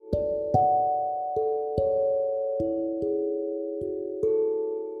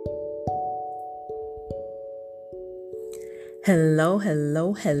Hello,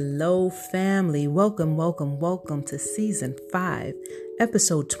 hello, hello, family. Welcome to season 5,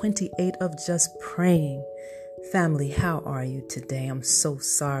 episode 28 of Just Praying. Family, how are you today? I'm so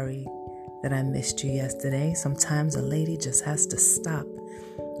sorry that I missed you yesterday. Sometimes a lady just has to stop.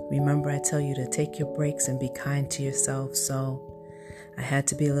 Remember, I tell you to take your breaks and be kind to yourself. So I had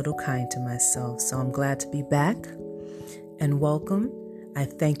to be a little kind to myself. So I'm glad to be back and welcome. I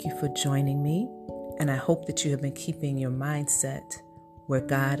thank you for joining me. And I hope that you have been keeping your mindset where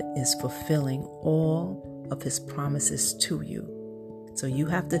God is fulfilling all of his promises to you. So you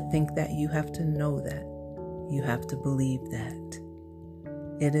have to think that, you have to know that, you have to believe that.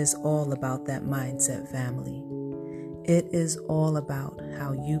 It is all about that mindset, family. It is all about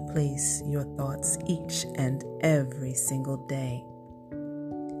how you place your thoughts each and every single day.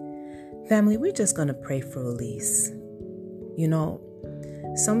 Family, we're just going to pray for release. You know,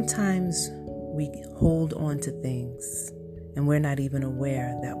 sometimes we hold on to things and we're not even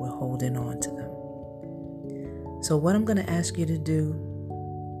aware that we're holding on to them. So what I'm going to ask you to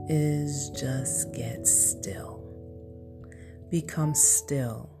do is just get still. Become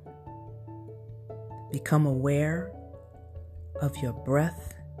still. Become aware of your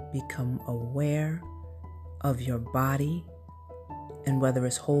breath. Become aware of your body and whether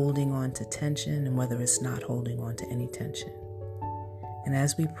it's holding on to tension and whether it's not holding on to any tension. And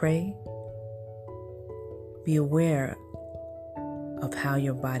as we pray, be aware of how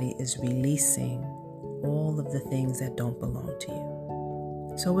your body is releasing all of the things that don't belong to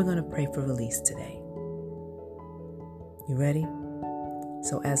you. So we're going to pray for release today. You ready?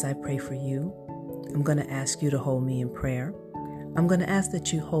 So as I pray for you, I'm going to ask you to hold me in prayer. I'm going to ask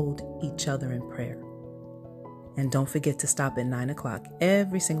that you hold each other in prayer. And don't forget to stop at 9 o'clock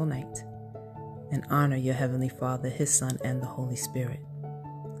every single night and honor your Heavenly Father, His Son, and the Holy Spirit.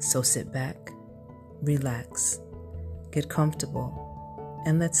 So sit back, relax, get comfortable,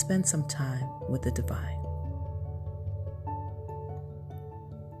 and let's spend some time with the divine.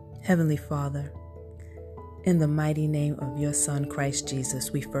 Heavenly Father, in the mighty name of your Son, Christ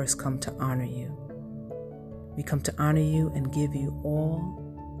Jesus, we first come to honor you. We come to honor you and give you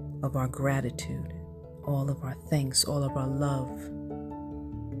all of our gratitude, all of our thanks, all of our love.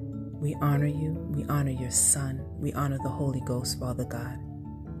 We honor you. We honor your Son. We honor the Holy Ghost, Father God.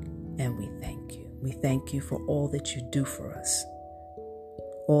 And we thank you. We thank you for all that you do for us,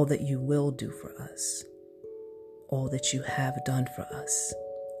 all that you will do for us, all that you have done for us.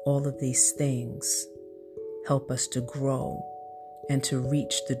 All of these things help us to grow and to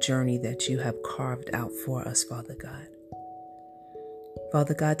reach the journey that you have carved out for us, Father God.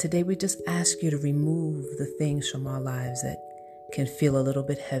 Father God, today we just ask you to remove the things from our lives that can feel a little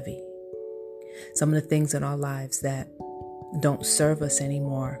bit heavy. Some of the things in our lives that don't serve us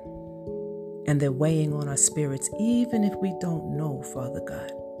anymore. And they're weighing on our spirits, even if we don't know, Father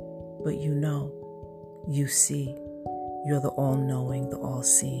God. But you know, you see, you're the all-knowing, the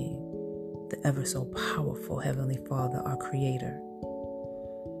all-seeing, the ever so powerful Heavenly Father, our Creator.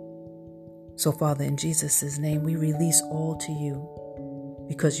 So, Father, in Jesus' name, we release all to you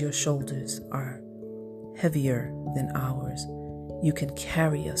because your shoulders are heavier than ours. You can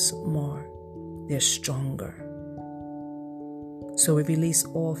carry us more. They're stronger. So we release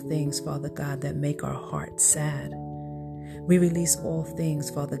all things, Father God, that make our hearts sad. We release all things,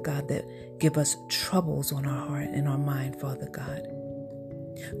 Father God, that give us troubles on our heart and our mind, Father God.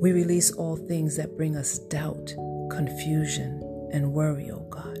 We release all things that bring us doubt, confusion, and worry, oh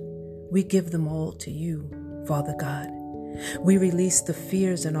God. We give them all to you, Father God. We release the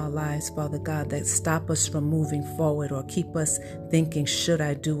fears in our lives, Father God, that stop us from moving forward or keep us thinking, should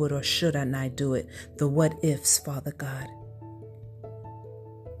I do it or should I not do it? The what ifs, Father God.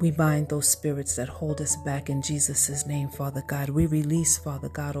 We bind those spirits that hold us back in Jesus' name, Father God. We release, Father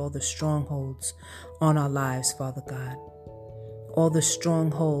God, all the strongholds on our lives, Father God. All the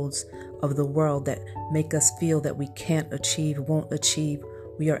strongholds of the world that make us feel that we can't achieve, won't achieve.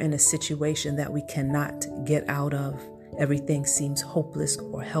 We are in a situation that we cannot get out of. Everything seems hopeless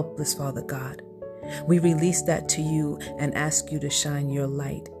or helpless, Father God. We release that to you and ask you to shine your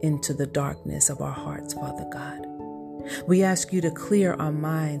light into the darkness of our hearts, Father God. We ask you to clear our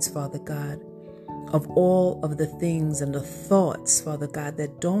minds, Father God, of all of the things and the thoughts, Father God,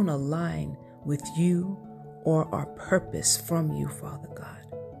 that don't align with you or our purpose from you, Father God.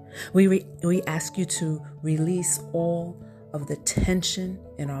 We ask you to release all of the tension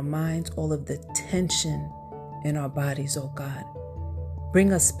in our minds, all of the tension in our bodies, oh God.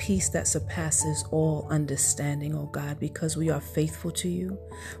 Bring us peace that surpasses all understanding, oh God, because we are faithful to you,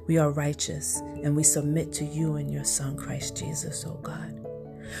 we are righteous, and we submit to you and your Son, Christ Jesus, oh God.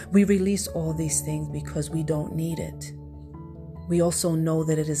 We release all these things because we don't need it. We also know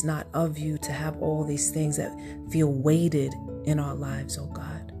that it is not of you to have all these things that feel weighted in our lives, oh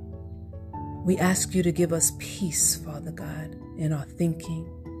God. We ask you to give us peace, Father God, in our thinking,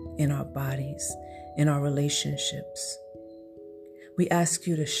 in our bodies, in our relationships. We ask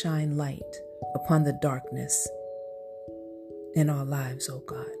you to shine light upon the darkness in our lives, oh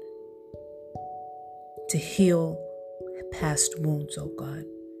God. To heal past wounds, oh God.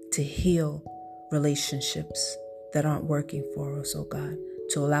 To heal relationships that aren't working for us, oh God.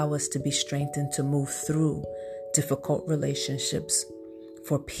 To allow us to be strengthened to move through difficult relationships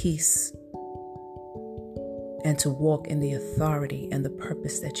for peace and to walk in the authority and the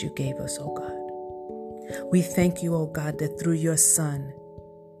purpose that you gave us, oh God. We thank you, oh God, that through your Son,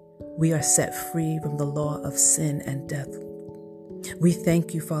 we are set free from the law of sin and death. We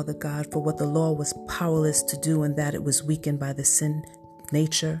thank you, Father God, for what the law was powerless to do, and that it was weakened by the sin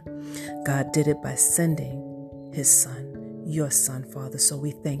nature. God did it by sending his Son, your Son, Father. So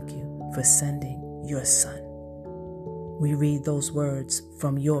we thank you for sending your Son. We read those words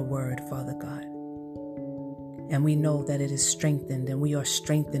from your word, Father God. And we know that it is strengthened, and we are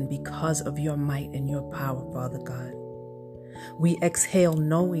strengthened because of your might and your power, Father God. We exhale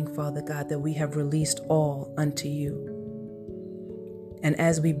knowing, Father God, that we have released all unto you. And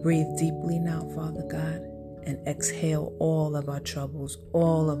as we breathe deeply now, Father God, and exhale all of our troubles,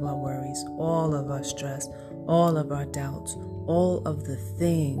 all of our worries, all of our stress, all of our doubts, all of the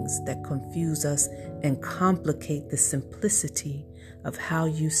things that confuse us and complicate the simplicity of how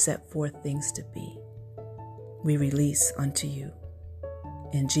you set forth things to be, we release unto you.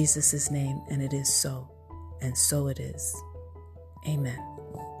 In Jesus' name, and it is so, and so it is. Amen.